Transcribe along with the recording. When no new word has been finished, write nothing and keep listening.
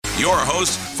your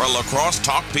host for Lacrosse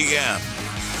Talk PM,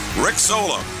 Rick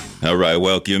Solom. All right,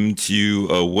 welcome to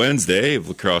a Wednesday of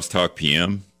Lacrosse Talk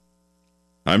PM.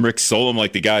 I'm Rick Solom,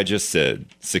 like the guy just said,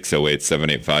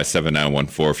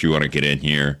 608-785-7914 if you want to get in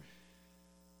here.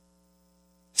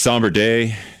 Somber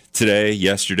day today,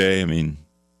 yesterday. I mean,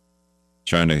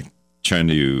 trying to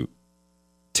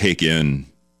take in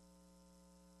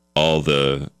all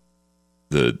the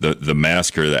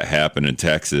massacre that happened in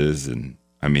Texas, and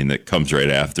I mean that comes right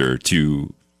after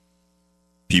two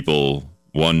people,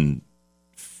 one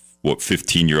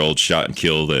 15-year-old shot and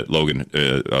killed at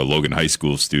Logan High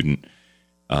School student,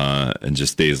 and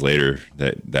just days later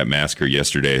that massacre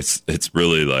yesterday. It's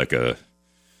really like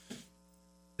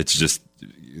it's just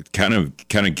kind of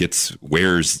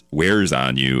wears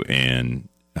on you, and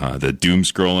the doom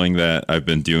scrolling that I've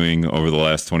been doing over the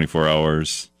last 24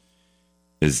 hours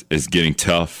is getting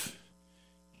tough.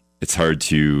 It's hard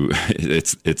to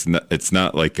it's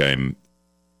not like I'm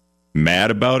mad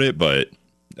about it, but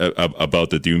about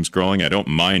the doom scrolling, I don't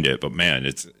mind it, but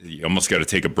man, you almost got to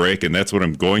take a break, and that's what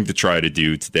I'm going to try to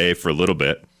do today for a little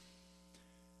bit.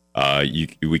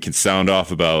 We can sound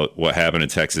off about what happened in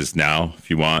Texas now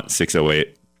if you want,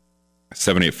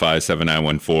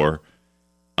 608-785-7914.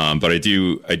 But I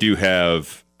do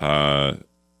have I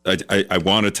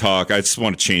want to talk. I just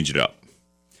want to change it up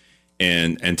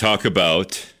and talk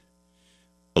about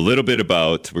we're going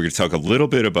to talk a little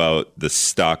bit about the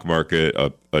stock market,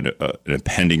 an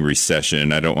impending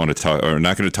recession. I'm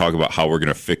not going to talk about how we're going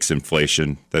to fix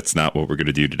inflation. That's not what we're going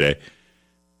to do today.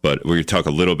 But we're going to talk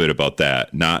a little bit about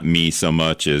that. Not me so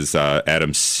much as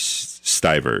Adam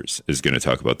Stivers is going to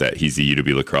talk about that. He's the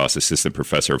UW Lacrosse Assistant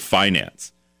Professor of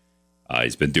Finance.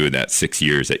 He's been doing that 6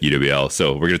 years at UWL.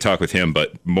 So we're going to talk with him,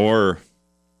 but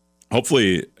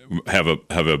hopefully have a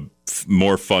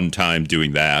more fun time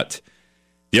doing that.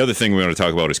 The other thing we want to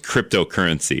talk about is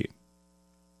cryptocurrency.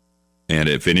 And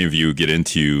if any of you get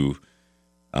into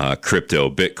crypto,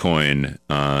 Bitcoin,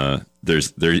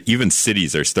 even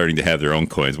cities are starting to have their own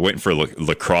coins. Waiting for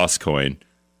Lacrosse coin.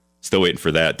 Still waiting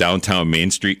for that. Downtown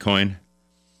Main Street coin.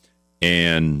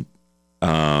 And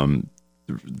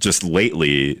just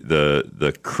lately,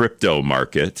 the crypto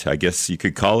market, I guess you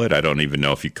could call it. I don't even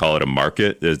know if you call it a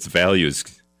market. Its value has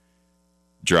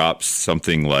dropped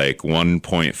something like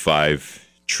 $1.5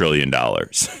 trillion.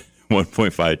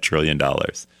 $1.5 trillion.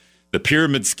 The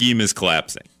pyramid scheme is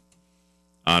collapsing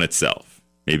on itself.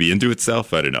 Maybe into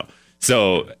itself. I don't know.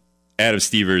 So Adam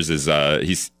Stivers is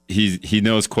he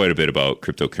knows quite a bit about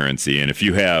cryptocurrency, and if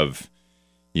you have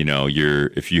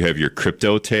your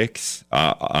crypto takes,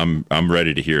 I'm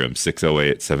ready to hear him.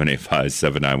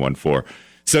 608-785-7914.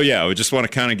 So yeah, I just want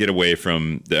to kind of get away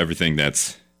from everything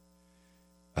that's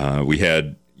we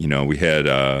had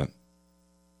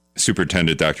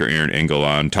Superintendent Dr. Aaron Engel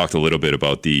on, talked a little bit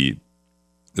about the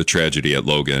tragedy at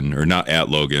Logan, or not at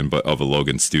Logan, but of a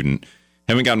Logan student.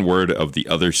 Haven't gotten word of the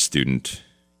other student,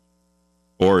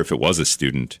 or if it was a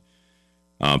student.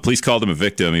 Police called him a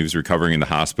victim. He was recovering in the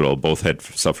hospital. Both had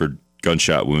suffered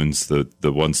gunshot wounds. The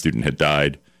one student had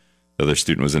died. The other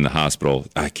student was in the hospital.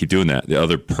 I keep doing that. The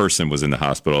other person was in the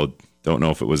hospital. Don't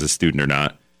know if it was a student or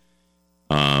not.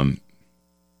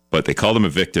 But they called him a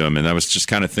victim, and I was just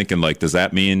kind of thinking, like, does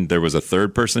that mean there was a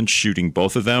third person shooting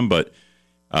both of them? But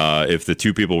if the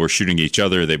two people were shooting each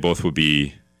other, they both would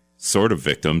be sort of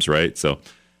victims, right? So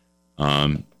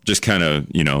just kind of,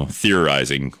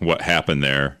 theorizing what happened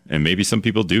there. And maybe some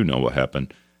people do know what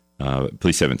happened.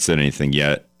 Police haven't said anything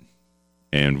yet,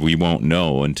 and we won't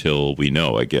know until we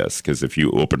know, I guess, because if you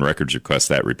open records request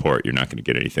that report, you're not going to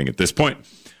get anything at this point,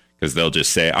 because they'll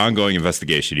just say ongoing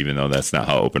investigation, even though that's not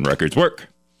how open records work.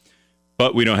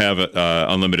 But we don't have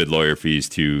unlimited lawyer fees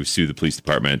to sue the police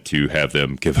department to have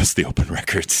them give us the open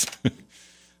records.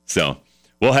 So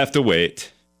we'll have to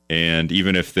wait. And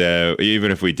even if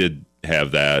we did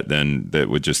have that, then that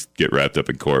would just get wrapped up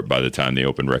in court by the time the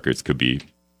open records could be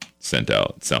sent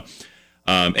out. So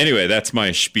anyway, that's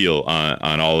my spiel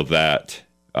on all of that.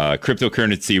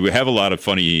 Cryptocurrency, we have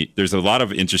there's a lot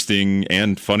of interesting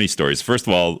and funny stories. First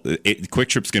of all, Quick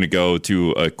Trip's going to go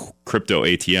to a crypto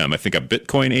ATM, I think a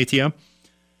Bitcoin ATM.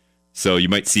 So you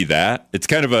might see that. It's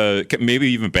kind of maybe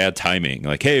even bad timing.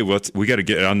 Like, hey, we got to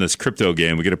get on this crypto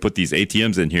game. We got to put these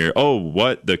ATMs in here. Oh,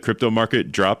 what? The crypto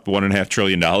market dropped $1.5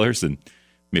 trillion, and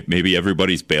maybe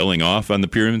everybody's bailing off on the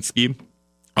pyramid scheme.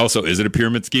 Also, is it a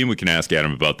pyramid scheme? We can ask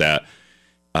Adam about that.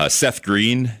 Seth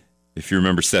Green, if you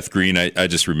remember Seth Green, I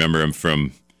just remember him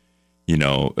from,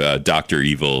 Dr.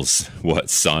 Evil's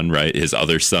son, right? His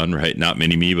other son, right? Not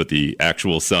Mini-Me, but the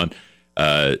actual son.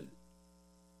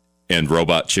 And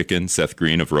Robot Chicken, Seth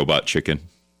Green of Robot Chicken.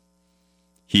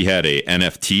 he had a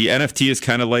NFT. NFT is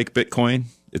kind of like Bitcoin.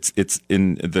 It's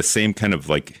in the same kind of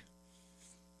like,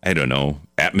 I don't know,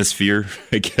 atmosphere,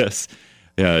 I guess.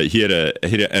 He had an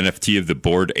NFT of the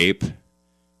Bored Ape,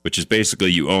 which is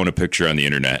basically you own a picture on the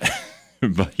internet.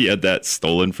 But he had that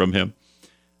stolen from him,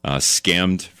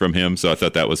 scammed from him. So I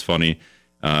thought that was funny.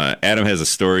 Adam has a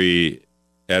story.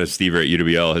 Adam Stever at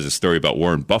UWL has a story about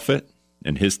Warren Buffett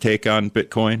and his take on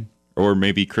Bitcoin or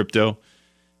maybe crypto.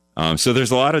 So there's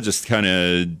a lot of just kind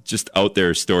of just out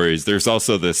there stories. There's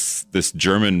also this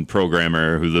German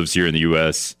programmer who lives here in the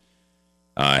U.S.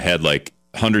 Had like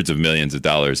hundreds of millions of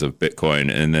dollars of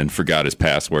Bitcoin and then forgot his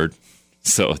password.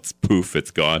 So it's poof,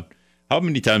 it's gone. How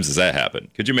many times does that happen?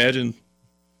 Could you imagine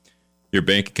your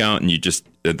bank account and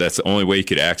that's the only way you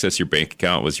could access your bank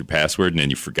account was your password and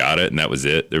then you forgot it and that was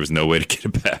it? There was no way to get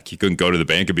it back. You couldn't go to the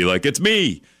bank and be like, it's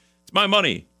me. It's my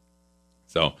money.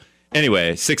 So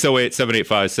anyway,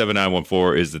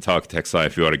 608-785-7914 is the talk text line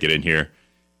if you want to get in here.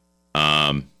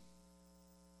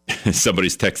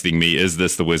 Somebody's texting me, is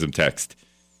this the wisdom text?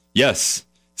 Yes,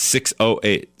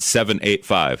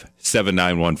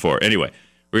 608-785-7914. Anyway,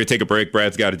 we're going to take a break.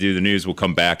 Brad's got to do the news. We'll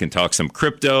come back and talk some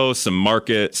crypto, some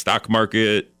market, stock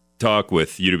market talk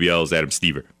with UWL's Adam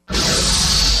Stever.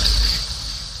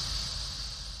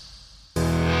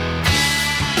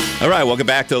 All right, welcome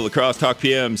back to Lacrosse Talk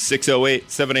PM.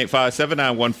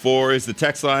 608-785-7914 is the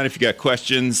text line if you got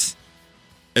questions.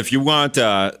 If you want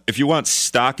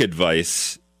stock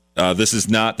advice, this is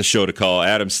not the show to call.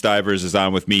 Adam Stivers is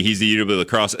on with me. He's the UW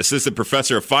Lacrosse assistant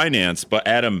professor of finance. But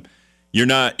Adam, you're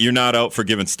not out for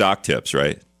giving stock tips,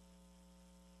 right?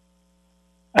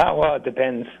 Well, it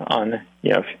depends on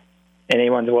if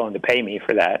anyone's willing to pay me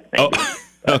for that. Maybe. Oh,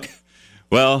 okay.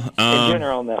 Well, in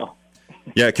general, no.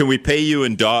 Yeah, can we pay you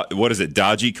in what is it?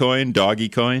 Doggy coin?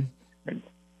 Dogecoin.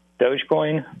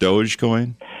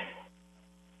 Dogecoin.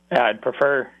 I'd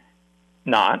prefer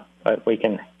not, but we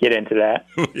can get into that.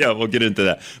 Yeah, we'll get into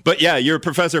that. But yeah, you're a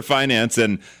professor of finance,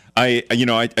 and I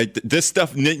this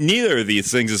stuff, neither of these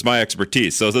things is my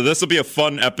expertise. So this will be a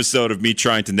fun episode of me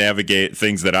trying to navigate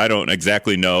things that I don't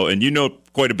exactly know, and you know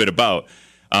quite a bit about.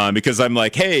 Because I'm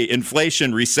like, hey,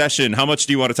 inflation, recession, how much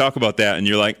do you want to talk about that? And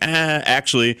you're like,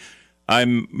 actually,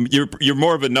 you're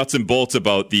more of a nuts and bolts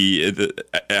about the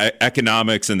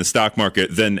economics and the stock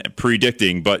market than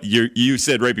predicting. But you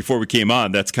said right before we came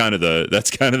on that's kind of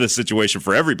the situation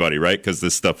for everybody, right? Because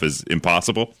this stuff is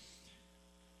impossible.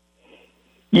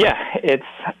 Yeah, it's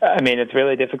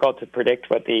really difficult to predict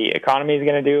what the economy is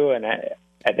going to do, and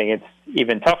I think it's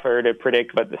even tougher to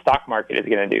predict what the stock market is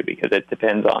going to do because it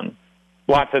depends on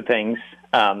lots of things,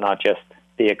 not just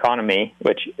the economy,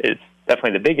 which is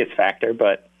definitely the biggest factor,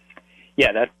 but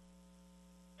yeah, that's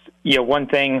one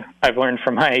thing I've learned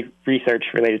from my research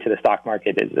related to the stock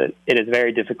market is that it is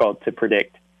very difficult to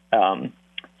predict. And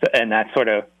that's sort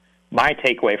of my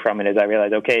takeaway from it is I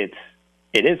realized, okay,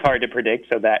 it is hard to predict,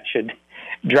 so that should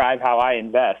drive how I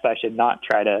invest. I should not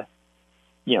try to,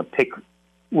 pick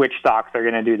which stocks are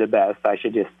going to do the best. I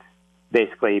should just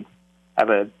basically have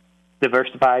a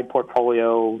diversified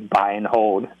portfolio, buy and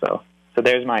hold. So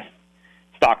there's my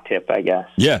stock tip, I guess,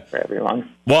 for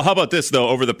everyone. Well, how about this, though?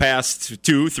 Over the past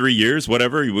 2-3 years,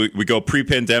 whatever, we go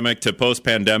pre-pandemic to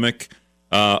post-pandemic.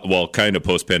 Kind of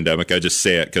post-pandemic. I just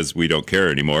say it because we don't care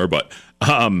anymore. But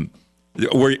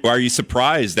are you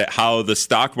surprised at how the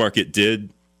stock market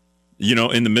did,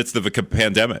 in the midst of a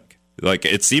pandemic? Like,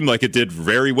 it seemed like it did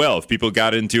very well. If people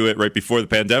got into it right before the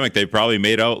pandemic, they probably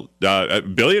made out,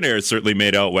 billionaires certainly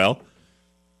made out well.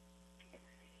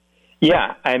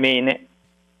 Yeah,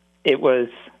 it was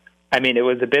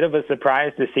a bit of a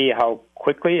surprise to see how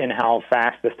quickly and how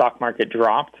fast the stock market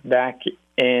dropped back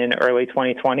in early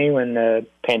 2020 when the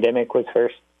pandemic was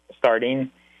first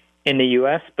starting in the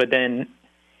U.S. But then,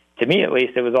 to me at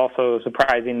least, it was also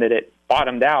surprising that it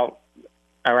bottomed out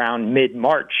around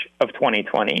mid-March of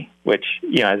 2020, which,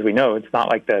 as we know, it's not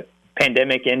like the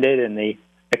pandemic ended and the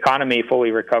economy fully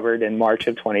recovered in March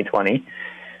of 2020.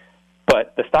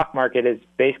 But the stock market has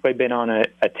basically been on a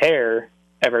tear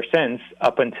ever since,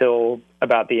 up until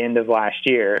about the end of last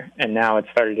year, and now it's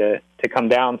started to come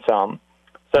down some.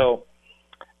 So,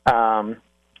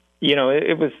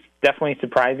 it was definitely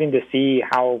surprising to see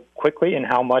how quickly and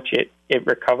how much it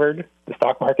recovered, the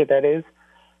stock market, that is.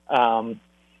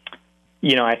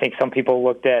 I think some people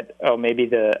looked at, maybe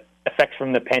the effects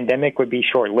from the pandemic would be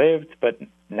short-lived, but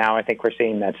now I think we're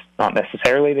seeing that's not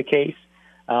necessarily the case.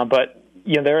 But,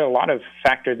 there are a lot of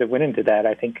factors that went into that.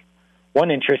 I think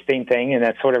one interesting thing, and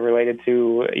that's sort of related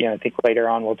to, I think later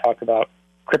on we'll talk about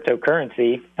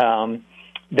cryptocurrency,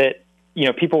 that,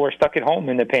 people were stuck at home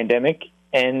in the pandemic,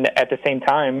 and at the same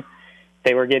time,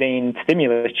 they were getting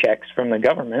stimulus checks from the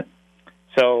government.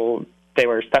 So they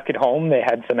were stuck at home. They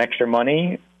had some extra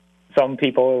money, some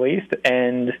people at least,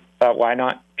 and thought, why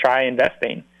not try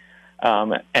investing?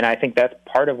 And I think that's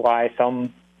part of why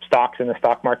some stocks in the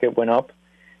stock market went up,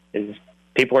 is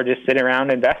people are just sitting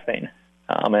around investing.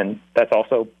 And that's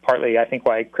also partly, I think,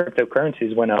 why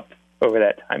cryptocurrencies went up over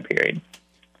that time period.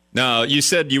 Now, you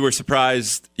said you were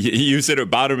surprised. You said it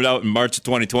bottomed out in March of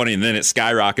 2020, and then it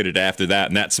skyrocketed after that,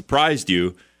 and that surprised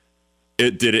you.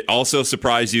 Did it also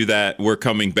surprise you that we're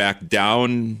coming back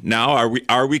down now?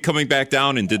 Are we coming back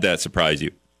down, and did that surprise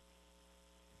you?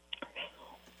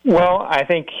 Well, I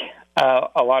think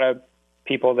a lot of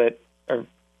people that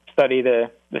study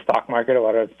the stock market, a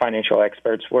lot of financial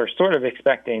experts, were sort of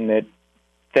expecting that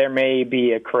there may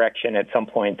be a correction at some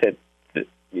point, that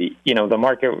the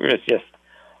market was just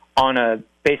on a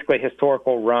basically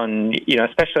historical run,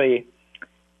 especially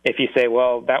if you say,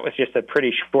 well, that was just a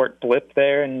pretty short blip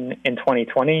there in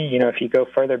 2020. If you go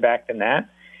further back than that,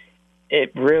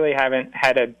 it really haven't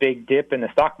had a big dip in the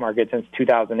stock market since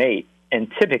 2008. And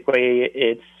typically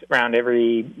it's around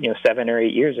every 7 or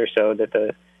 8 years or so that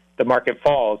the market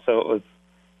falls. So it was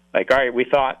like, all right, we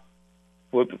thought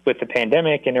with the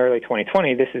pandemic in early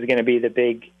 2020, this is going to be the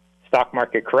big stock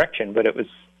market correction, but it was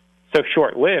so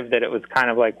short-lived that it was kind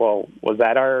of like, well, was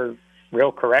that our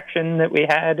real correction that we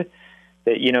had?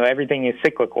 That, everything is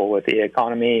cyclical with the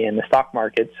economy and the stock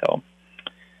market. So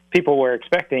people were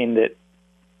expecting that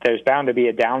there's bound to be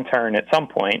a downturn at some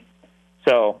point.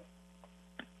 So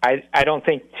I don't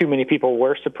think too many people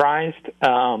were surprised.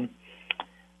 But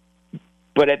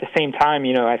at the same time,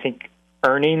 I think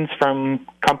earnings from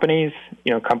companies,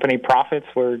 company profits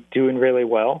were doing really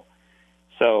well.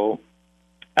 So,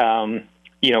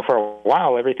 for a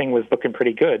while, everything was looking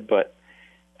pretty good. But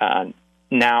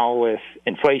now with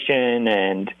inflation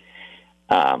and,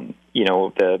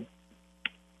 the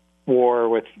war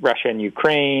with Russia and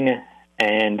Ukraine,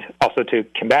 and also to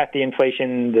combat the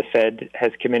inflation, the Fed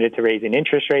has committed to raising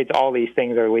interest rates. All these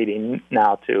things are leading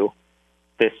now to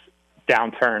this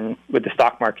downturn with the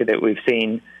stock market that we've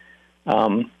seen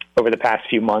over the past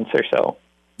few months or so.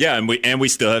 Yeah, and we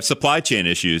still have supply chain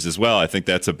issues as well. I think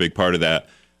that's a big part of that.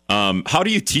 How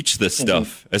do you teach this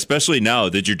stuff, especially now?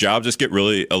 Did your job just get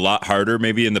really a lot harder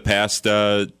maybe in the past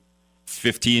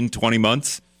 15, 20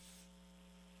 months?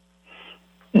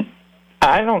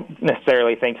 I don't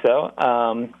necessarily think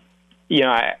so.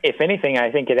 If anything,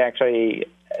 I think it actually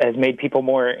has made people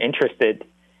more interested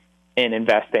in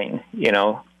investing.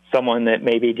 Someone that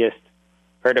maybe just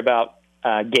heard about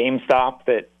GameStop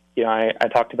that, I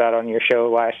talked about on your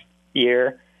show last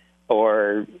year,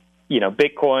 or,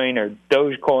 Bitcoin or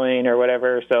Dogecoin or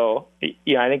whatever. So,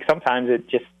 I think sometimes it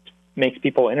just makes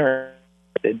people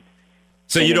interested.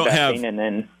 So you don't have,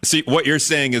 see, what you're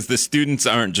saying is the students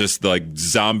aren't just like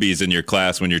zombies in your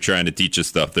class when you're trying to teach us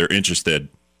stuff. They're interested.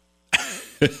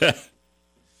 For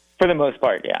the most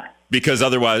part, yeah. Because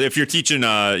otherwise, if you're teaching,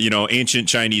 ancient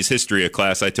Chinese history, a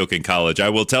class I took in college, I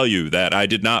will tell you that I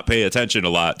did not pay attention a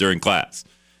lot during class.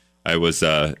 I was,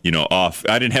 off.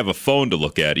 I didn't have a phone to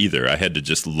look at either. I had to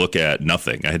just look at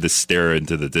nothing. I had to stare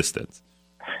into the distance.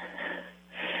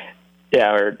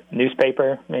 Yeah, or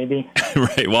newspaper, maybe.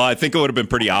 Right. Well, I think it would have been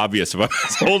pretty obvious if I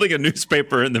was holding a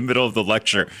newspaper in the middle of the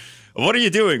lecture. What are you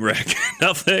doing, Rick?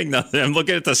 Nothing. I'm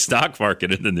looking at the stock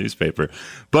market in the newspaper.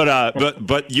 But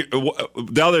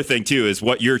the other thing, too, is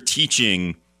what you're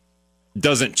teaching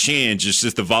doesn't change. It's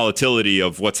just the volatility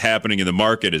of what's happening in the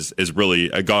market is really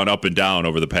gone up and down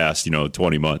over the past,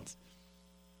 20 months.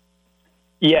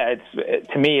 Yeah,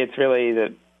 to me, it's really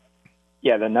the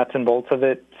nuts and bolts of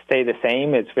it stay the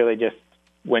same. It's really just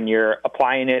when you're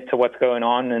applying it to what's going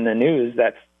on in the news,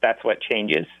 that's what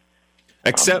changes.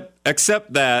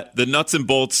 Except that the nuts and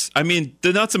bolts,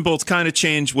 the nuts and bolts kind of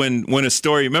change when a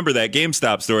story, remember that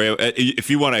GameStop story, if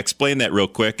you want to explain that real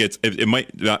quick, it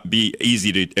might not be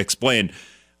easy to explain,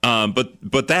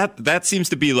 but that seems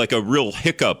to be like a real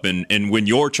hiccup and when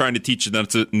you're trying to teach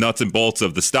the nuts and bolts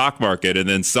of the stock market, and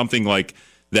then something like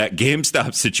that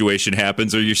GameStop situation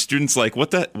happens, or your students like, what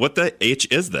the H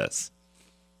is this?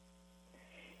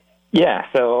 Yeah,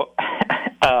 so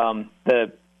I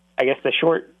guess the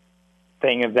short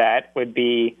thing of that would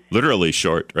be literally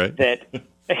short, right? That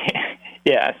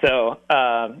yeah. So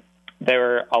there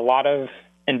were a lot of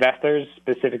investors,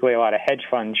 specifically a lot of hedge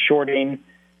funds, shorting,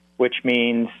 which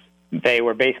means they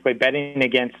were basically betting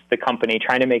against the company,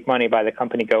 trying to make money by the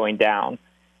company going down.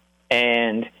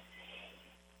 And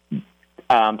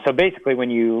so basically, when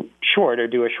you short or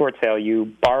do a short sale,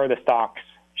 you borrow the stocks,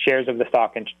 shares of the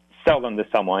stock, and sell them to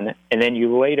someone, and then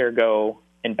you later go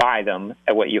and buy them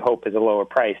at what you hope is a lower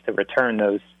price to return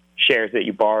those shares that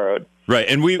you borrowed. Right,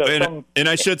 and So and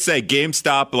I should say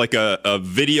GameStop, like a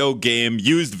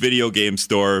used video game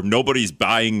store. Nobody's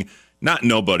buying, not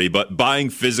nobody, but buying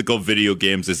physical video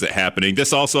games isn't happening.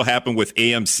 This also happened with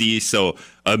AMC, so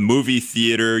a movie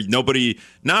theater.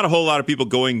 Not a whole lot of people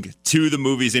going to the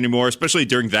movies anymore, especially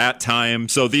during that time.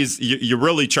 So you're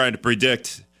really trying to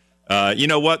predict. You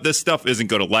know what? This stuff isn't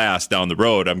going to last down the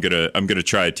road. I'm gonna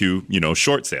try to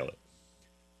short sale it.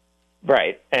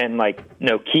 Right, and like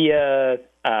Nokia,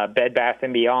 Bed Bath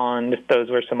and Beyond,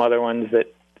 those were some other ones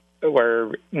that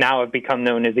were now have become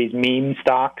known as these meme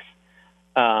stocks.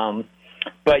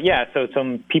 But yeah, so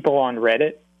some people on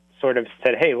Reddit sort of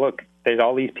said, hey, look, there's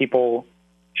all these people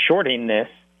shorting this.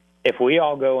 If we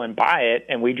all go and buy it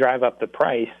and we drive up the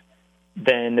price,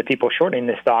 then the people shorting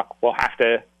this stock will have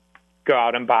to go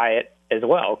out and buy it as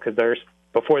well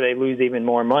before they lose even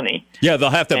more money. Yeah, they'll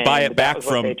have to buy it back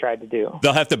from. What they tried to do.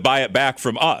 They'll have to buy it back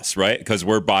from us, right? Because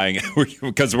we're buying it.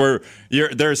 Because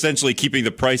they're essentially keeping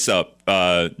the price up.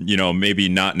 Maybe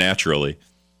not naturally.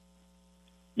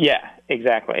 Yeah,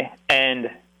 exactly. And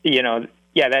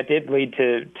that did lead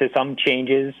to some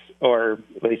changes, or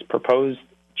at least proposed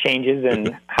changes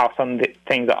in how some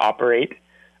things operate.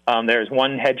 There's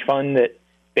one hedge fund that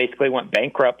basically went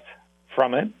bankrupt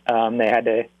from it. They had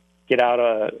to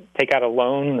take out a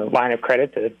line of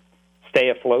credit to stay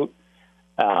afloat.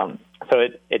 So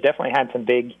it definitely had some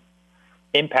big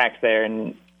impacts there.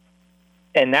 And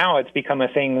now it's become a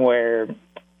thing where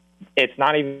it's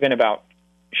not even about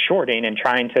shorting and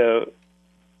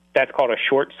that's called a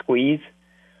short squeeze,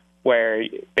 where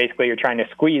basically you're trying to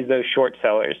squeeze those short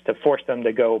sellers to force them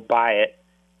to go buy it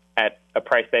at a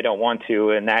price they don't want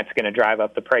to, and that's going to drive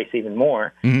up the price even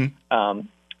more. Mm-hmm.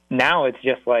 Now it's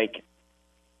just like,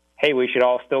 hey, we should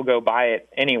all still go buy it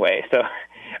anyway. So,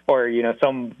 or,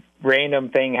 some random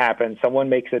thing happens. Someone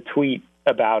makes a tweet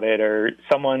about it, or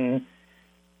someone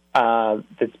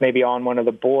that's maybe on one of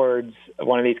the boards of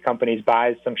one of these companies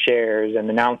buys some shares and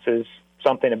announces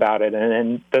something about it, and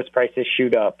then those prices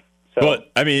shoot up. So, well,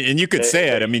 I mean, and you could say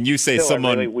it. I mean, you say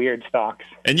someone really weird stocks,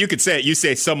 and you could say it. You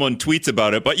say someone tweets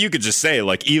about it, but you could just say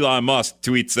like Elon Musk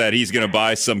tweets that he's going to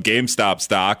buy some GameStop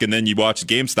stock, and then you watch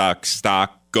GameStop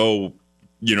stock go,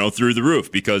 through the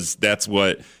roof, because that's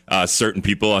what certain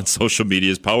people on social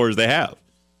media's powers they have.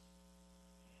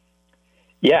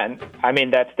 Yeah, I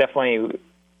mean that's definitely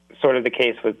sort of the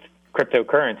case with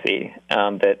cryptocurrency.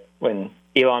 That when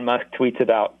Elon Musk tweets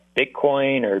about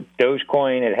Bitcoin or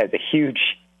Dogecoin, it has a huge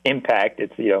impact.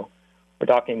 It's we're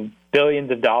talking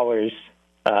billions of dollars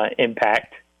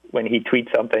impact when he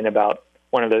tweets something about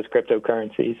one of those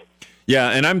cryptocurrencies. Yeah,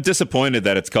 and I'm disappointed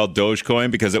that it's called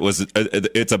Dogecoin, because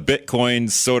it's a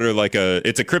Bitcoin, sort of like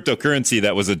it's a cryptocurrency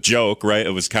that was a joke, right? It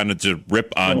was kind of to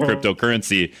rip on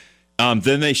cryptocurrency.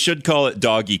 Then they should call it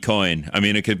Doggy Coin. I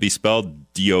mean, it could be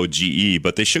spelled DOGE,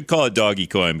 but they should call it Doggy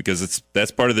Coin, because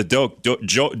that's part of the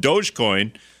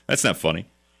Dogecoin. That's not funny.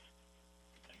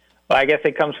 Well, I guess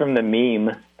it comes from the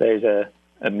meme. There's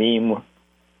a meme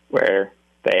where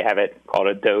they have it called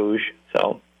a Doge.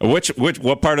 So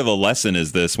what part of the lesson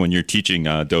is this when you're teaching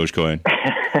Dogecoin?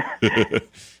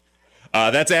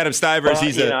 That's Adam Stivers.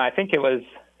 Well, I think it was.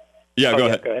 Yeah, go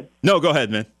ahead. No, go ahead,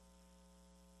 man.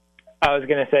 I was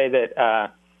going to say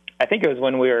that I think it was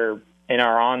when we were in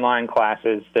our online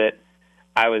classes that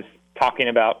I was talking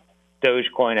about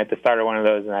Dogecoin at the start of one of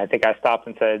those, and I think I stopped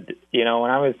and said, when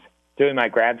I was doing my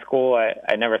grad school,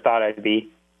 I never thought I'd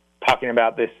be talking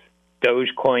about this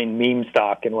Dogecoin meme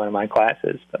stock in one of my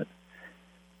classes. But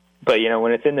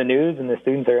when it's in the news and the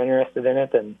students are interested in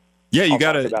it, then you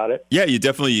got to about it. Yeah, you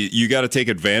got to take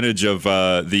advantage of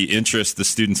the interest the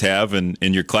students have in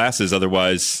your classes.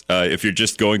 Otherwise, if you're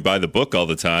just going by the book all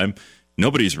the time,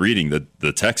 nobody's reading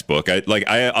the textbook. I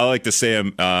like to say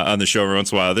on the show every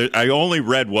once in a while, I only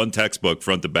read one textbook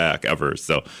front to back ever.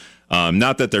 So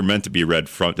not that they're meant to be read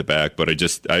front to back, but I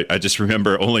just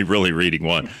remember only really reading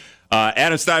one.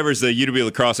 Adam Stivers, the UW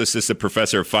La Crosse assistant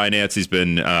professor of finance. He's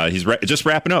been just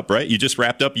wrapping up, right? You just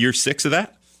wrapped up year 6 of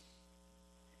that?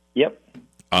 Yep.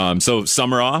 So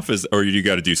summer off or you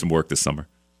got to do some work this summer?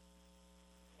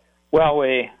 Well,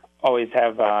 we always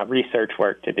have research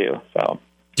work to do. So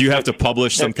do you have to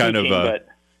publish some kind of?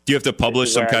 Do you have to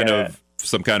publish some kind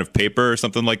of paper or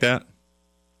something like that?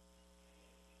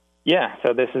 Yeah.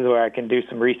 So this is where I can do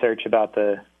some research about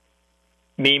the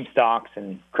meme stocks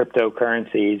and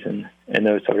cryptocurrencies and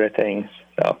those sort of things.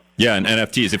 So yeah, and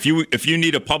NFTs. If you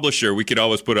need a publisher, we could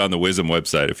always put it on the Wisdom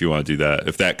website if you want to do that.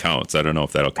 If that counts, I don't know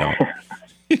if that'll count.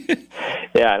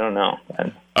 Yeah, I don't know.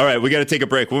 All right, we got to take a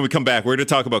break. When we come back, we're going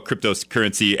to talk about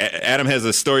cryptocurrency. Adam has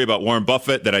a story about Warren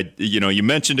Buffett that you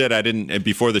mentioned it. I didn't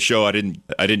before the show. I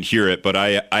didn't hear it, but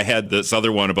I had this other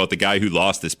one about the guy who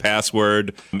lost his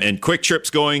password and Quick Trip's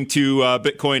going to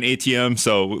Bitcoin ATM.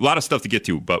 So a lot of stuff to get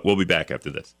to, but we'll be back after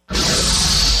this.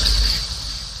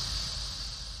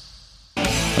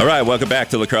 All right, welcome back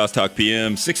to Lacrosse Talk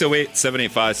PM.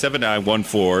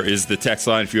 608-785-7914 is the text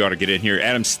line if you want to get in here.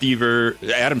 Adam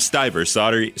Stivers,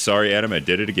 sorry, Adam, I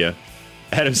did it again.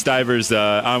 Adam Stivers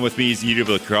on with me. He's UW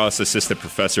Lacrosse Assistant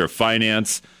Professor of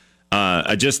Finance.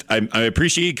 I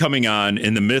appreciate you coming on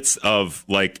in the midst of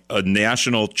like a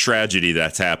national tragedy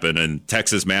that's happened and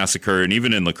Texas massacre, and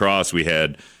even in lacrosse we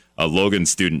had a Logan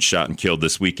student shot and killed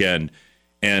this weekend.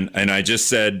 And I just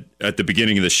said at the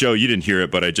beginning of the show, you didn't hear it,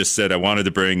 but I just said I wanted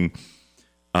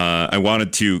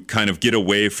to kind of get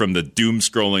away from the doom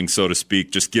scrolling, so to speak,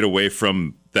 just get away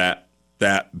from that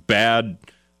bad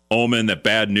omen, that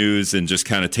bad news, and just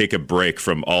kind of take a break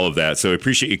from all of that. So I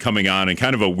appreciate you coming on, and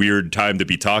kind of a weird time to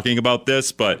be talking about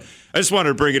this, but I just wanted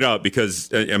to bring it up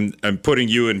because I'm putting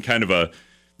you in kind of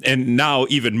and now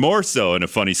even more so in a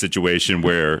funny situation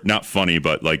where, not funny,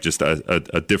 but like just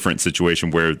a different situation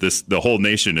where the whole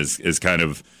nation is kind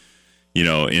of,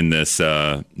 in this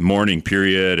mourning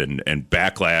period and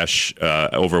backlash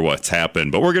over what's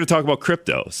happened. But we're going to talk about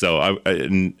crypto. So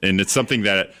and it's something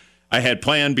that I had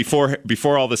planned before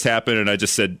all this happened, and I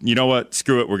just said, you know what,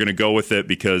 screw it, we're going to go with it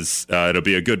because it'll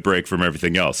be a good break from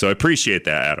everything else. So I appreciate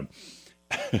that, Adam.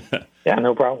 Yeah,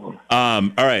 no problem. All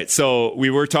right. So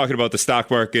we were talking about the stock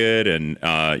market and,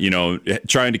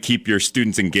 trying to keep your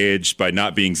students engaged by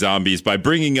not being zombies, by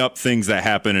bringing up things that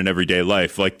happen in everyday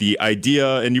life, like the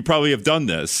idea, and you probably have done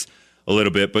this a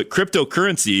little bit, but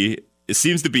cryptocurrency, it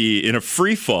seems to be in a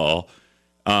free fall.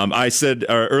 I said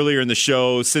earlier in the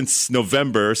show, since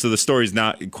November, so the story's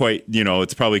not quite,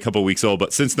 it's probably a couple of weeks old,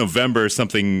 but since November,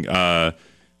 something, and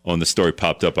the story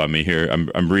popped up on me here.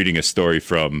 I'm reading a story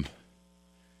from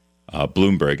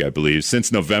Bloomberg, I believe.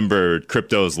 Since November,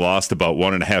 crypto has lost about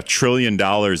 $1.5 trillion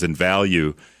in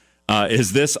value.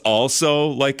 Is this also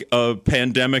like a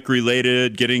pandemic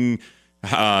related, getting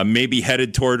maybe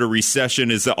headed toward a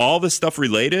recession? Is all this stuff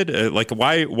related?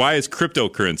 Why is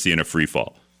cryptocurrency in a free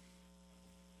fall?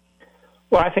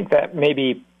 Well, I think that may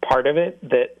be part of it,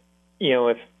 that,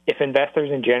 if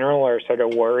investors in general are sort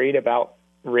of worried about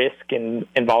risk and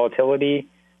volatility,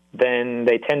 then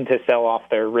they tend to sell off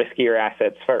their riskier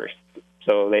assets first.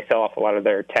 So they sell off a lot of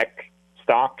their tech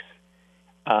stocks,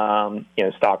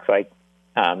 stocks like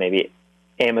maybe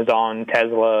Amazon,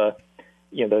 Tesla,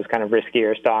 those kind of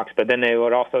riskier stocks. But then they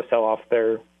would also sell off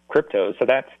their cryptos. So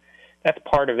that's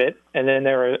part of it. And then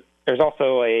there's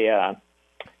also a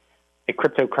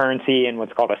cryptocurrency and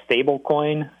what's called a stable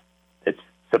coin. It's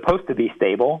supposed to be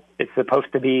stable. It's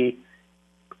supposed to be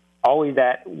always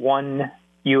at $1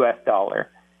 US.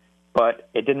 But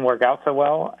it didn't work out so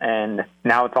well, and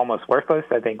now it's almost worthless.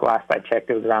 I think last I checked,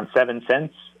 it was around 7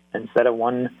 cents instead of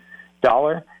 $1.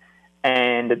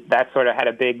 And that sort of had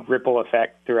a big ripple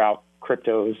effect throughout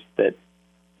cryptos, that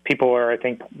people are, I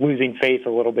think, losing faith a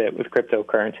little bit with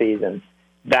cryptocurrencies, and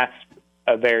that's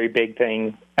a very big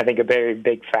thing. I think a very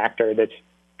big factor that's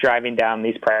driving down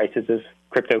these prices of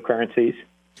cryptocurrencies.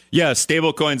 Yeah,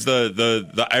 stablecoin's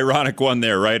the ironic one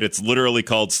there, right? It's literally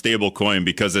called stablecoin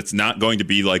because it's not going to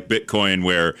be like Bitcoin,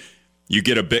 where you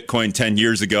get a Bitcoin 10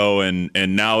 years ago and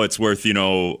now it's worth,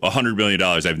 $100 million.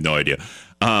 I have no idea.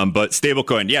 But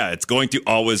stablecoin, yeah, it's going to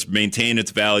always maintain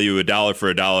its value, $1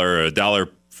 for $1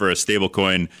 for a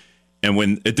stablecoin. And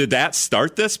when did that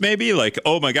start this? Maybe like,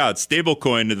 oh my God,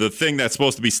 stablecoin, the thing that's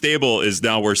supposed to be stable is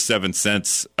now worth 7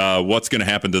 cents. What's going to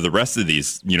happen to the rest of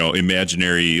these,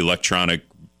 imaginary electronic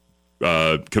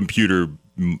computer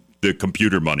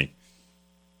money?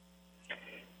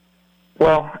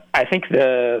 Well, I think at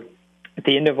the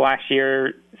end of last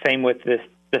year, same with the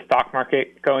stock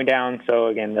market going down. So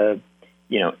again, the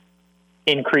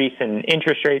increase in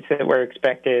interest rates that were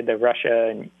expected, the Russia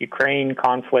and Ukraine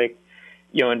conflict,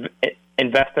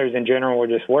 investors in general were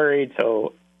just worried,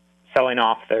 so selling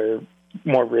off their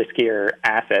more riskier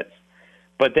assets.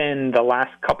 But then the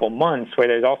last couple months, where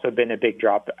there's also been a big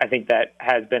drop, I think that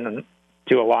has been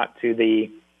due a lot to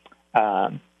the,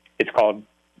 it's called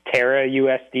Terra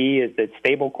USD is the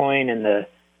stable coin, and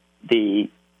the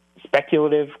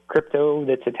speculative crypto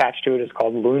that's attached to it is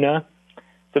called Luna.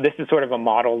 So this is sort of a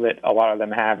model that a lot of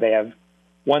them have. They have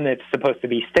one that's supposed to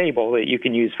be stable that you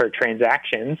can use for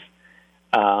transactions,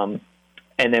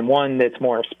 and then one that's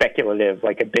more speculative,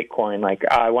 like a Bitcoin, like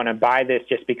I want to buy this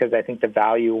just because I think the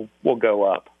value will go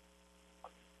up.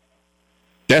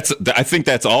 I think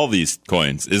that's all these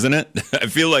coins, isn't it? I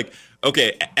feel like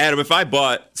okay, Adam, if I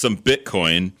bought some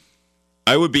Bitcoin,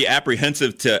 I would be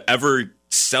apprehensive to ever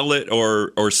sell it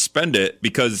or spend it,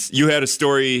 because you had a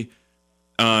story.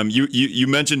 You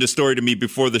mentioned a story to me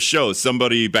before the show.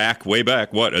 Somebody way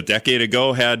back, a decade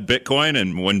ago, had Bitcoin,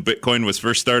 and when Bitcoin was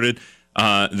first started,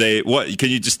 can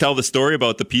you just tell the story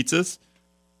about the pizzas?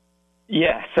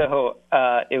 Yeah, so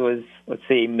it was,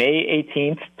 May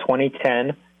 18th,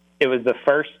 2010. It was the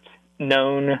first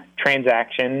known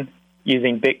transaction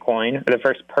using Bitcoin, or the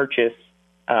first purchase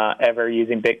ever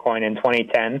using Bitcoin in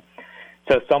 2010.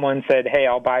 So someone said, hey,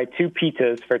 I'll buy 2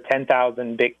 pizzas for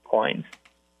 10,000 Bitcoins.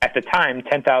 At the time,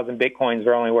 10,000 Bitcoins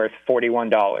were only worth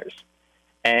 $41.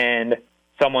 And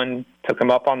someone took them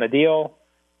up on the deal,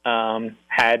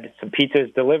 had some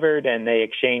pizzas delivered, and they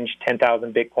exchanged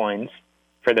 10,000 Bitcoins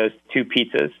for those 2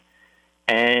 pizzas.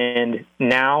 And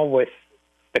now with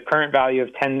the current value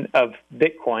of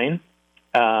Bitcoin,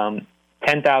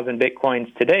 10,000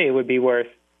 Bitcoins today would be worth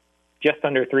just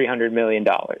under $300 million.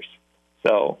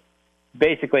 So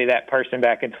basically, that person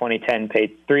back in 2010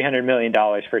 paid $300 million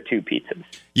for 2 pizzas.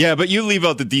 Yeah, but you leave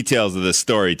out the details of this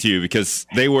story, too, because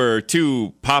they were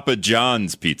 2 Papa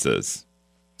John's pizzas.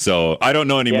 So I don't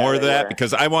know any more of that,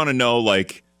 because I want to know,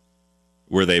 like,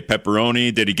 were they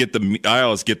pepperoni? Did he get I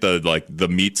always get the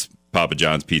meats Papa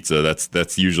John's pizza.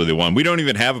 That's usually the one. We don't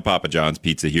even have a Papa John's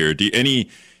pizza here. Being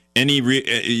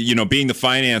the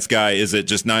finance guy, is it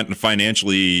just not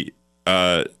financially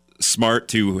smart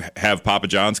to have Papa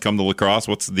John's come to La Crosse?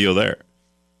 What's the deal there?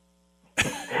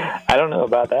 I don't know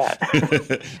about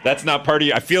that. That's not part of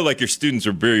you. I feel like your students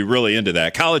are really into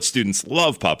that. College students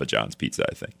love Papa John's pizza,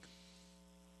 I think.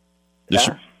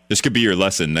 This could be your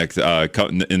lesson next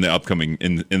in the upcoming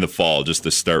in the fall, just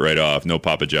to start right off. No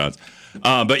Papa John's.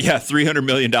 But yeah, $300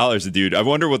 million a dude. I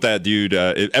wonder what that dude,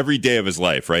 every day of his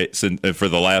life, right? So, for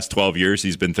the last 12 years,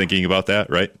 he's been thinking about that,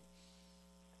 right?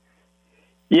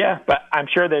 Yeah, but I'm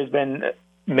sure there's been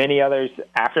many others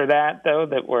after that, though,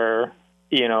 that were,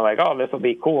 like, oh, this will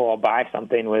be cool. I'll buy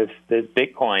something with this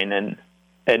Bitcoin.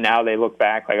 And now they look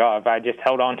back like, oh, if I just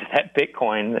held on to that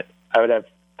Bitcoin, I would have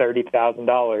 $30,000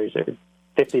 or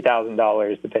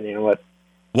 $50,000, depending on what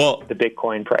the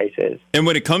Bitcoin price is. And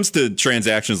when it comes to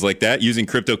transactions like that, using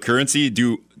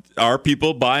cryptocurrency, are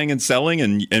people buying and selling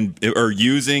and are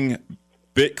using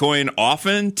Bitcoin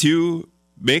often to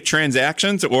make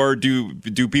transactions, or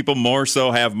do people more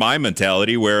so have my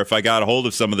mentality where if I got a hold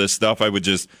of some of this stuff, I would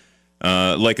just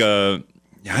like a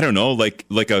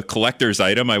collector's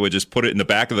item, I would just put it in the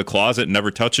back of the closet and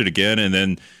never touch it again, and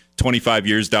then 25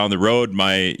 years down the road,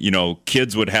 my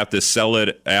kids would have to sell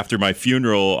it after my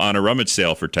funeral on a rummage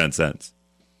sale for 10 cents.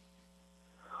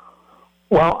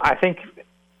 Well, I think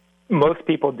most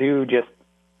people do just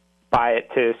buy it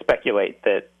to speculate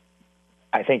that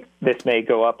I think this may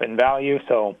go up in value.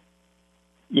 So,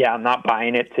 yeah, I'm not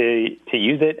buying it to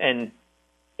use it. And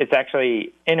it's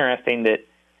actually interesting that,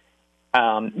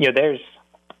 there's,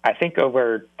 I think,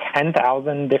 over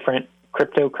 10,000 different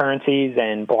cryptocurrencies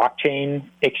and blockchain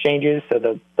exchanges. So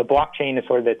the blockchain is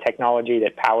sort of the technology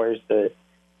that powers the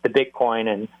Bitcoin,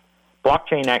 and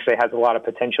blockchain actually has a lot of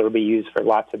potential to be used for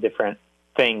lots of different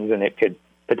things, and it could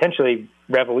potentially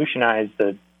revolutionize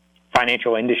the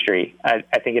financial industry. I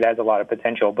think it has a lot of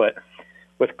potential, but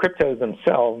with cryptos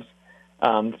themselves,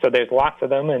 so there's lots of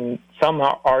them, and some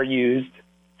are used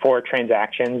for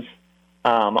transactions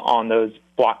on those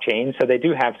blockchains, so they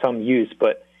do have some use,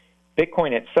 but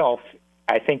Bitcoin itself,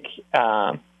 I think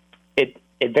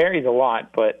it varies a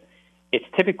lot, but it's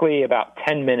typically about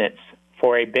 10 minutes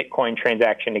for a Bitcoin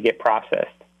transaction to get processed.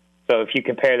 So if you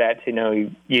compare that to,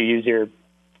 you use your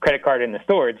credit card in the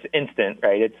store, it's instant,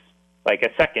 right? It's like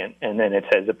a second, and then it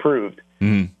says approved.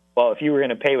 Mm-hmm. Well, if you were going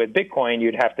to pay with Bitcoin,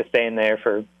 you'd have to stay in there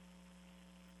for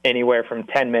anywhere from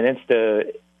 10 minutes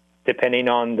to, depending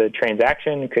on the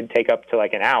transaction, could take up to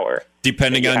like an hour.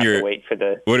 Depending on your, wait for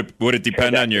the would it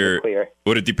depend on your,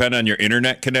 would it depend on your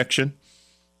internet connection?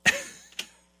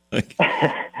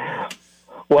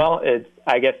 Well,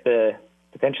 I guess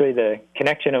potentially the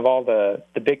connection of all the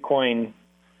Bitcoin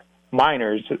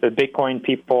miners, the Bitcoin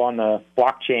people on the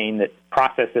blockchain that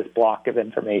process this block of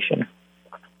information.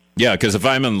 Yeah, because if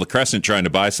I'm in La Crescent trying to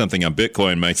buy something on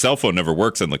Bitcoin, my cell phone never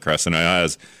works in La Crescent. I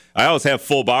always have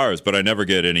full bars, but I never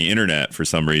get any internet for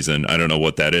some reason. I don't know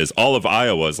what that is. All of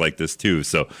Iowa is like this too,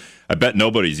 so I bet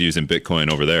nobody's using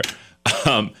Bitcoin over there.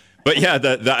 But yeah,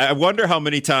 I wonder how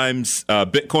many times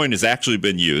Bitcoin has actually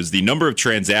been used. The number of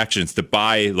transactions to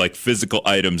buy like physical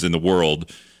items in the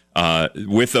world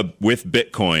with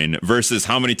Bitcoin versus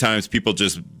how many times people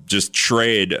just just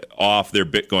trade off their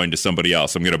Bitcoin to somebody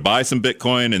else. I'm going to buy some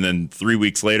Bitcoin, and then 3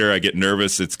 weeks later I get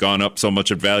nervous. It's gone up so much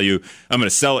in value. I'm going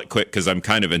to sell it quick because I'm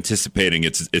kind of anticipating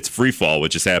it's free fall,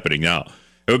 which is happening now.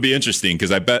 It would be interesting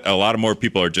because I bet a lot of more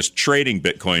people are just trading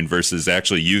Bitcoin versus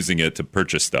actually using it to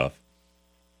purchase stuff.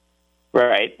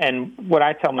 Right. And what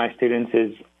I tell my students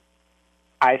is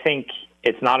I think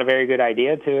it's not a very good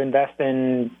idea to invest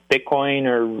in Bitcoin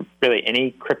or really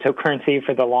any cryptocurrency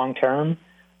for the long term.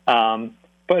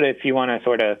 But if you want to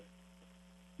sort of,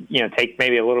 take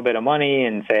maybe a little bit of money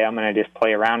and say, I'm going to just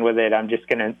play around with it, I'm just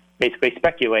going to basically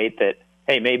speculate that,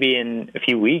 hey, maybe in a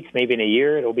few weeks, maybe in a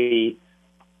year, it'll be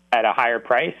at a higher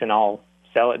price and I'll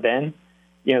sell it then,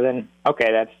 then,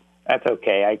 okay, that's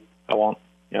okay. I won't,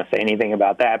 say anything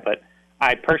about that. But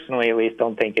I personally, at least,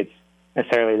 don't think it's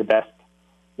necessarily the best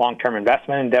long-term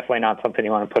investment, and definitely not something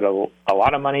you want to put a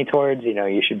lot of money towards.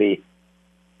 You should be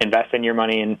investing your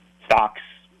money in stocks,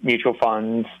 mutual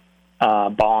funds,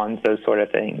 bonds, those sort of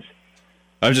things.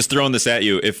 I'm just throwing this at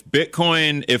you. If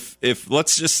Bitcoin, if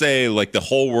let's just say like the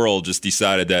whole world just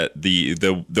decided that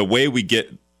the way we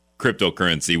get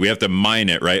cryptocurrency, we have to mine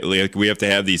it, right? Like we have to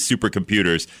have these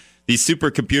supercomputers. These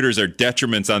supercomputers are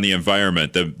detriments on the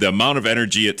environment. The amount of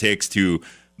energy it takes to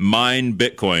mine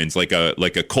Bitcoins, like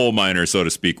a coal miner, so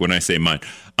to speak, when I say mine,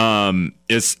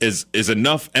 is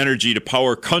enough energy to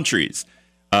power countries.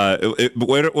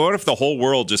 What if the whole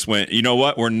world just went, you know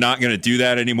what, we're not going to do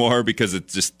that anymore because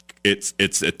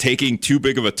it's taking too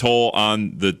big of a toll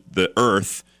on the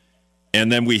earth, and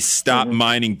then we stop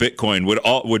mining Bitcoin? Would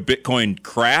Bitcoin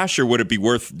crash, or would it be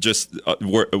worth just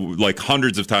like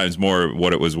hundreds of times more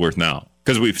what it was worth now?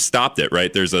 Because we've stopped it,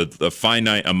 right? There's a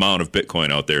finite amount of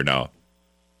Bitcoin out there now.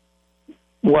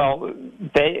 Well,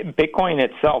 Bitcoin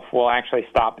itself will actually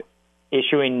stop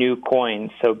issuing new coins.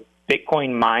 So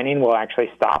Bitcoin mining will actually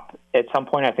stop at some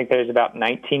point. I think there's about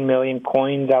 19 million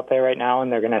coins out there right now,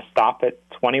 and they're going to stop at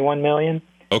 21 million.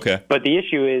 Okay. But the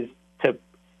issue is to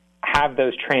have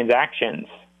those transactions,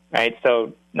 right?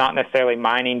 So not necessarily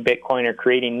mining Bitcoin or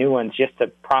creating new ones, just to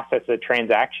process a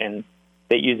transaction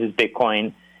that uses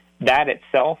Bitcoin. That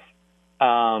itself,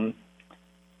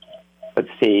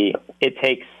 it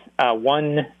takes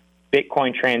one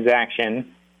Bitcoin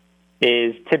transaction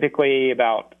is typically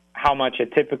about how much a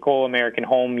typical American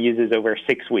home uses over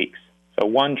 6 weeks. So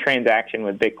one transaction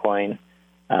with Bitcoin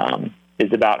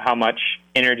is about how much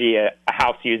energy a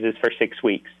house uses for 6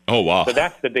 weeks. Oh, wow. So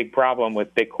that's the big problem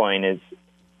with Bitcoin, is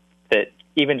that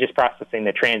even just processing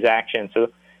the transaction.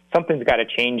 So something's got to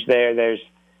change there. There's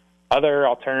other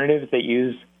alternatives that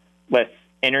use less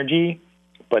energy,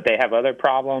 but they have other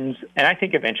problems. And I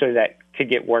think eventually that could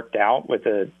get worked out with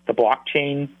the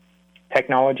blockchain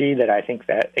technology that I think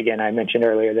that, again, I mentioned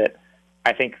earlier, that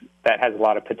I think that has a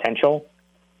lot of potential.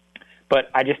 But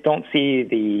I just don't see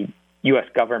the U.S.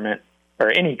 government or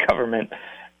any government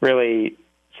really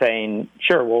saying,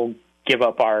 sure, we'll give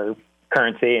up our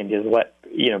currency and just let,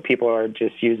 people or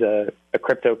just use a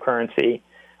cryptocurrency,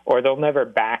 or they'll never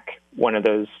back one of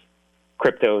those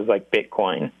cryptos like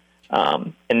Bitcoin.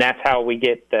 And that's how we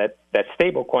get that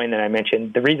stable coin that I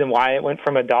mentioned. The reason why it went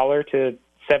from $1 to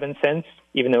 7 cents,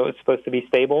 even though it was supposed to be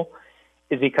stable,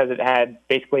 is because it had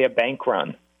basically a bank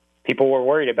run. People were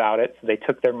worried about it, so they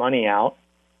took their money out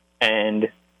and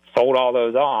sold all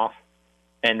those off,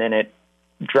 and then it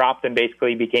dropped and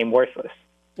basically became worthless.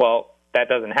 Well, that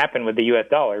doesn't happen with the U.S.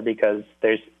 dollar because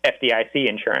there's FDIC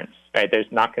insurance, right?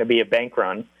 There's not going to be a bank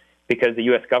run because the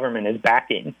U.S. government is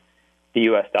backing the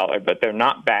U.S. dollar, but they're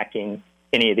not backing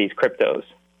any of these cryptos.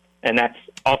 And that's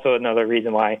also another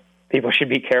reason why people should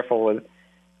be careful with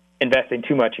investing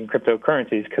too much in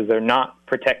cryptocurrencies, because they're not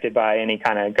protected by any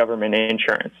kind of government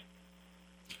insurance.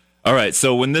 All right,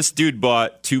 so when this dude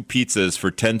bought 2 pizzas for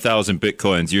 10,000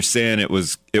 Bitcoins, you're saying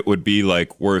it would be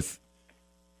like worth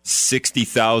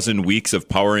 60,000 weeks of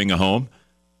powering a home?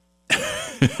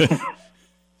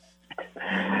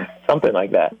 Something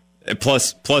like that.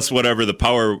 Plus whatever the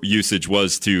power usage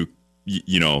was to,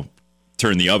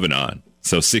 turn the oven on.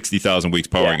 So 60,000 weeks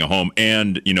powering a home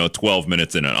and, 12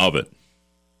 minutes in an oven.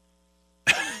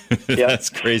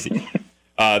 That's crazy.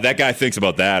 That guy thinks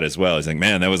about that as well. He's like,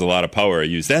 man, that was a lot of power I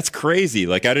used. That's crazy.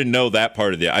 Like, I didn't know that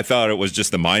part of it. I thought it was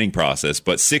just the mining process,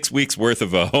 but 6 weeks worth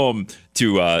of a home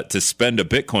to spend a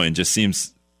Bitcoin just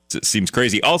seems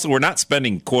crazy. Also, we're not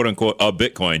spending quote unquote a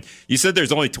Bitcoin. You said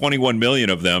there's only 21 million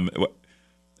of them.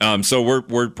 So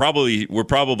we're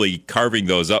probably carving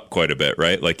those up quite a bit,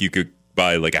 right? Like you could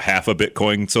buy like a half a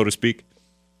Bitcoin, so to speak.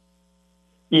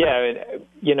 Yeah,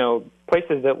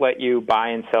 places that let you buy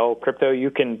and sell crypto, you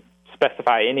can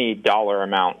specify any dollar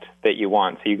amount that you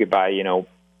want. So you could buy,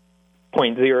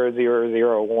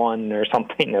 .0001 or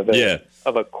something of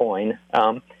a coin.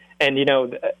 And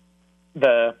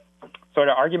the sort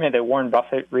of argument that Warren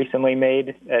Buffett recently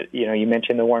made, you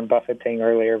mentioned the Warren Buffett thing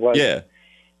earlier, was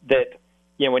that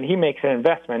when he makes an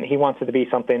investment, he wants it to be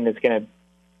something that's going to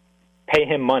pay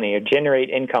him money or generate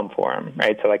income for him,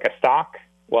 right? So like a stock,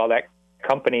 well, that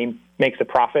company makes a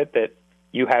profit that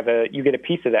you get a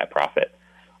piece of that profit.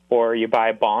 Or you buy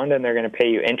a bond and they're going to pay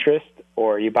you interest,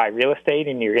 or you buy real estate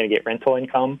and you're going to get rental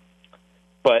income.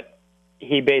 But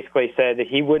he basically said that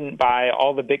he wouldn't buy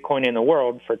all the Bitcoin in the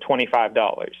world for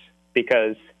 $25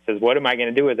 because he says, what am I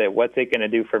going to do with it? What's it going to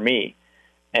do for me?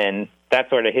 And that's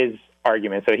sort of his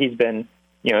argument. So he's been,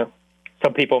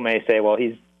 some people may say, well,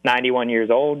 he's 91 years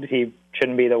old. He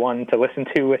shouldn't be the one to listen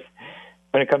to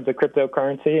when it comes to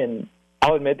cryptocurrency. And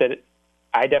I'll admit that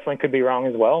I definitely could be wrong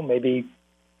as well. Maybe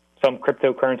some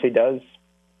cryptocurrency does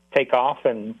take off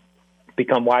and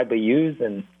become widely used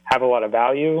and have a lot of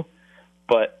value,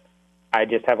 but I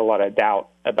just have a lot of doubt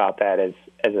about that as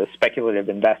a speculative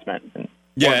investment. And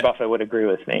Warren Buffett would agree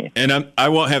with me. And I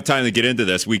won't have time to get into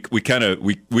this. We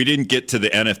didn't get to the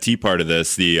NFT part of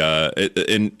this.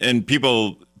 And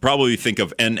people probably think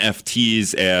of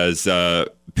NFTs as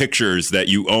pictures that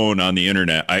you own on the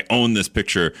internet. I own this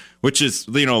picture, which is,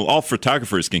 all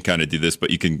photographers can kind of do this, but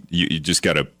you just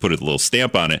got to put a little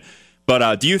stamp on it.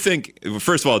 But do you think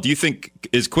QuickTrip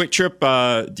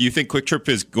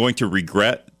is going to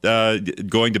regret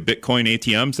going to Bitcoin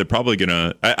ATMs? They're probably going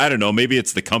to, I don't know, maybe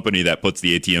it's the company that puts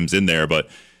the ATMs in there, but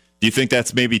do you think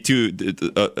that's maybe too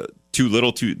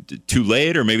little, too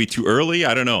late, or maybe too early?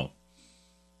 I don't know.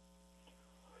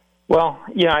 Well,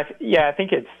 I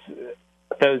think it's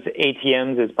those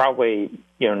ATMs is probably,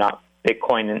 not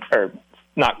Bitcoin or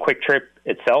not QuickTrip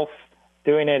itself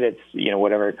doing it. It's,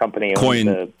 whatever company owns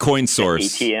the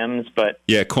CoinSource ATMs, but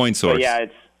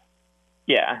CoinSource.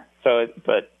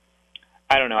 But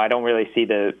I don't know. I don't really see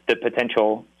the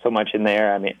potential so much in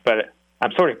there. I mean, but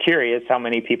I'm sort of curious how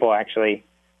many people actually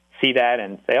see that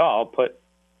and say, oh, I'll put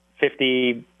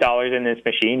 $50 in this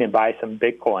machine and buy some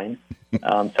Bitcoin.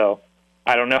 So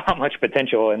I don't know how much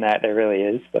potential in that there really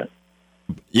is, but.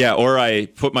 Yeah, or I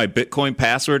put my Bitcoin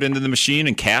password into the machine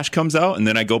and cash comes out, and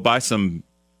then I go buy some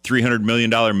 $300 million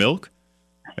milk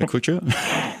at QuickTrip.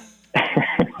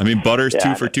 I mean, butter's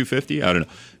 2 for $2.50. I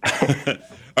don't know.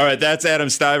 All right, that's Adam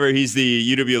Stivers. He's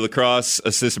the UW La Crosse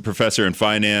assistant professor in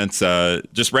finance.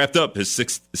 Just wrapped up his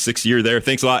sixth year there.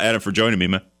 Thanks a lot, Adam, for joining me,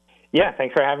 man. Yeah,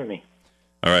 thanks for having me.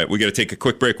 All right, we got to take a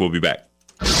quick break. We'll be back.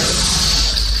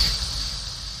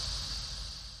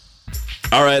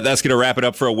 All right, that's going to wrap it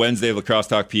up for a Wednesday of La Crosse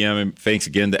Talk PM. And thanks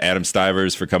again to Adam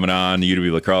Stivers for coming on,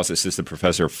 UW La Crosse assistant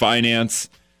professor of finance.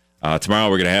 Tomorrow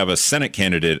we're going to have a Senate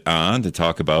candidate on to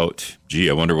talk about,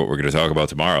 I wonder what we're going to talk about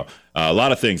tomorrow. A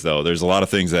lot of things, though. There's a lot of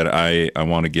things that I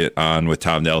want to get on with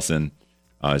Tom Nelson.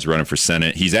 He's running for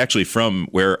Senate. He's actually from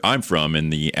where I'm from in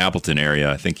the Appleton area.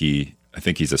 I think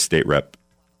he's a state rep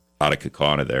out of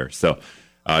Kaukauna there. So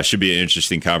should be an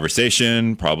interesting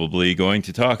conversation. Probably going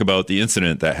to talk about the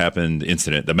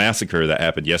the massacre that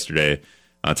happened yesterday,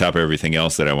 on top of everything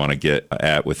else that I want to get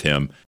at with him.